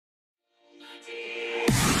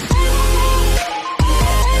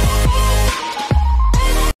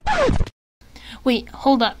Wait,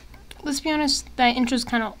 hold up. Let's be honest, that intro's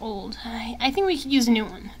kind of old. I think we could use a new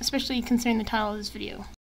one, especially considering the title of this video.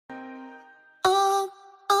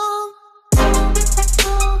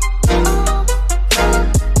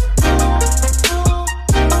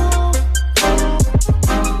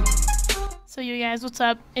 So you guys, what's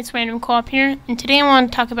up? It's Random Co-op here, and today I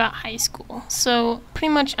want to talk about high school. So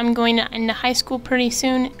pretty much I'm going into high school pretty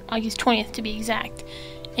soon, August 20th to be exact.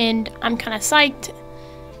 And I'm kind of psyched,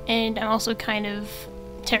 and I'm also kind of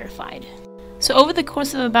terrified. So over the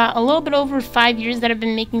course of about a little bit over 5 years that I've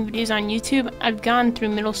been making videos on YouTube, I've gone through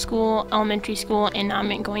middle school, elementary school, and now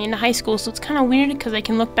I'm going into high school. So it's kind of weird because I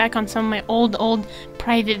can look back on some of my old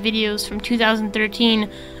private videos from 2013,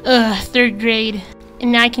 3rd grade.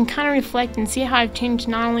 And now I can kind of reflect and see how I've changed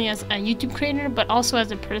not only as a YouTube creator, but also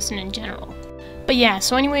as a person in general. But yeah,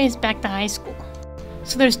 so anyways, back to high school.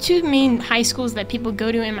 So there's two main high schools that people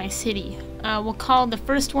go to in my city. We'll call the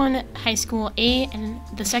first one High School A and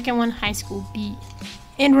the second one High School B.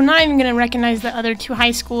 And we're not even going to recognize the other two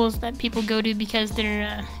high schools that people go to because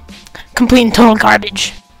they're complete and total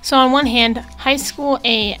garbage. So on one hand, High School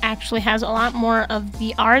A actually has a lot more of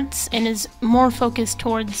the arts and is more focused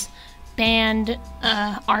towards band,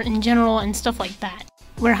 art in general, and stuff like that.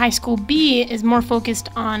 Where High School B is more focused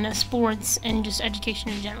on sports and just education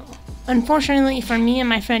in general. Unfortunately for me and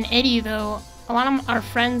my friend Eddie though, a lot of our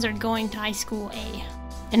friends are going to High School A.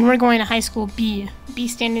 And we're going to High School B. B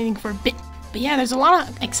standing for bit. But yeah, there's a lot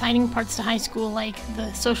of exciting parts to high school, like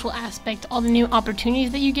the social aspect, all the new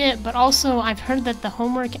opportunities that you get, but also I've heard that the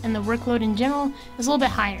homework and the workload in general is a little bit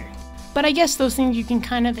higher. But I guess those things you can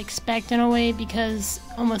kind of expect in a way because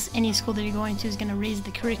almost any school that you're going to is going to raise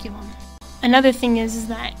the curriculum. Another thing is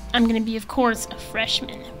that I'm going to be, of course, a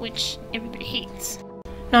freshman, which everybody hates.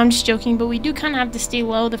 No, I'm just joking, but we do kind of have to stay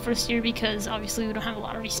low the first year because obviously we don't have a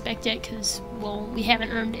lot of respect yet because, well, we haven't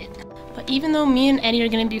earned it. But even though me and Eddie are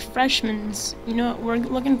going to be freshmen, you know what we're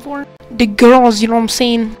looking for? The girls, you know what I'm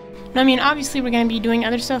saying? No, I mean, obviously we're going to be doing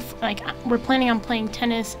other stuff, like we're planning on playing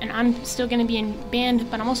tennis, and I'm still going to be in band,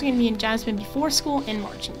 but I'm also going to be in jazz band before school and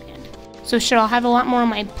marching band. So sure, I'll have a lot more on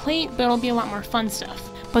my plate, but it'll be a lot more fun stuff.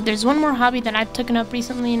 But there's one more hobby that I've taken up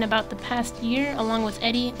recently in about the past year, along with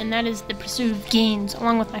Eddie, and that is the pursuit of gains,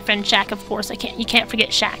 along with my friend Shaq, of course. You can't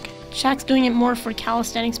forget Shaq. Shaq's doing it more for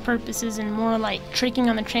calisthenics purposes and more like tricking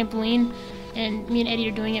on the trampoline, and me and Eddie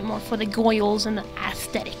are doing it more for the goals and the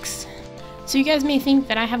aesthetics. So you guys may think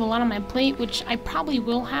that I have a lot on my plate, which I probably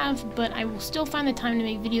will have, but I will still find the time to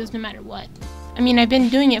make videos no matter what. I mean, I've been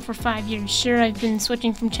doing it for 5 years. Sure, I've been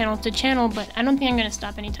switching from channel to channel, but I don't think I'm going to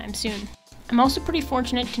stop anytime soon. I'm also pretty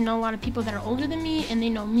fortunate to know a lot of people that are older than me, and they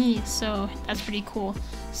know me, so that's pretty cool.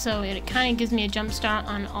 So it kind of gives me a jump start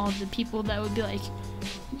on all of the people that would be like,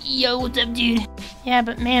 yo, what's up, dude? Yeah,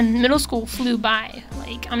 but man, middle school flew by.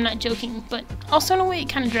 Like, I'm not joking, but also in a way it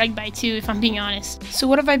kind of dragged by too, if I'm being honest. So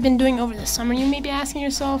what have I been doing over the summer, you may be asking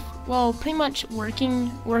yourself? Well, pretty much working,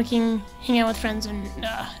 hanging out with friends, and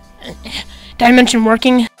did I mention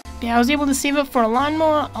working? Yeah, I was able to save up for a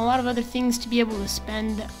lawnmower, a lot of other things to be able to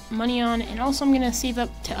spend money on, and also I'm going to save up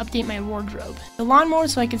to update my wardrobe. The lawnmower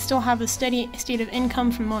so I could still have a steady state of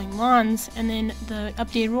income from mowing lawns, and then the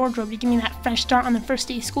updated wardrobe to give me that fresh start on the first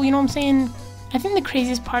day of school, you know what I'm saying? I think the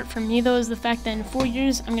craziest part for me though is the fact that in 4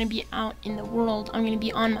 years I'm going to be out in the world, I'm going to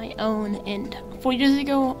be on my own, and 4 years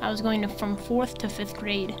ago I was going from 4th to 5th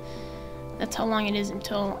grade. That's how long it is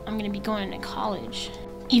until I'm going to be going into college.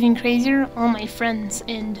 Even crazier, all my friends,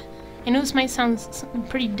 and I know this might sound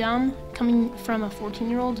pretty dumb coming from a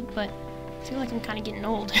 14-year-old, but I feel like I'm kind of getting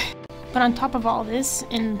old. But on top of all this,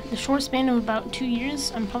 in the short span of about 2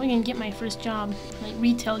 years, I'm probably going to get my first job, like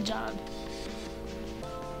retail job.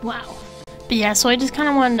 Wow. But yeah, so I just kind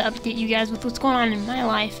of wanted to update you guys with what's going on in my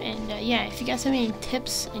life, and yeah, if you guys have any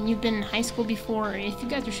tips and you've been in high school before, or if you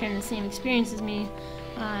guys are sharing the same experience as me,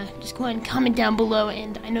 just go ahead and comment down below.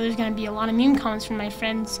 And I know there's going to be a lot of meme comments from my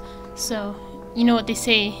friends, so you know what they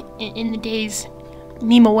say in the days,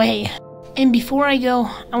 meme away. And before I go,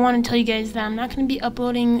 I want to tell you guys that I'm not going to be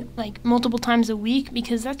uploading like multiple times a week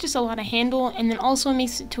because that's just a lot of handle, and then also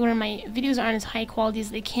makes it to where my videos aren't as high quality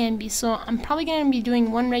as they can be. So I'm probably going to be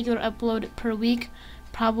doing one regular upload per week,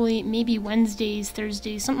 probably maybe Wednesdays,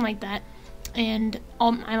 Thursdays, something like that. And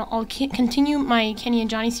I'll continue my Kenny and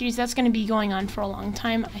Johnny series. That's going to be going on for a long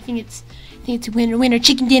time. I think it's winner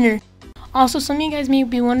chicken dinner. Also, some of you guys may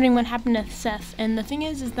be wondering what happened to Seth, and the thing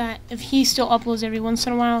is that if he still uploads every once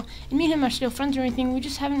in a while, and me and him are still friends or anything, we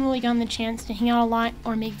just haven't really gotten the chance to hang out a lot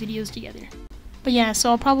or make videos together. But yeah, so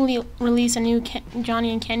I'll probably release a new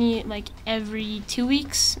Johnny and Kenny like every 2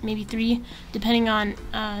 weeks, maybe 3, depending on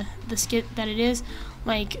the skit that it is.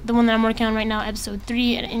 Like the one that I'm working on right now, episode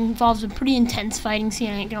 3, it involves a pretty intense fighting scene,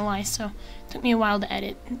 I ain't gonna lie, so it took me a while to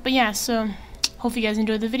edit. But yeah, so hope you guys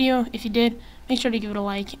enjoyed the video. If you did, make sure to give it a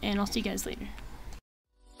like, and I'll see you guys later.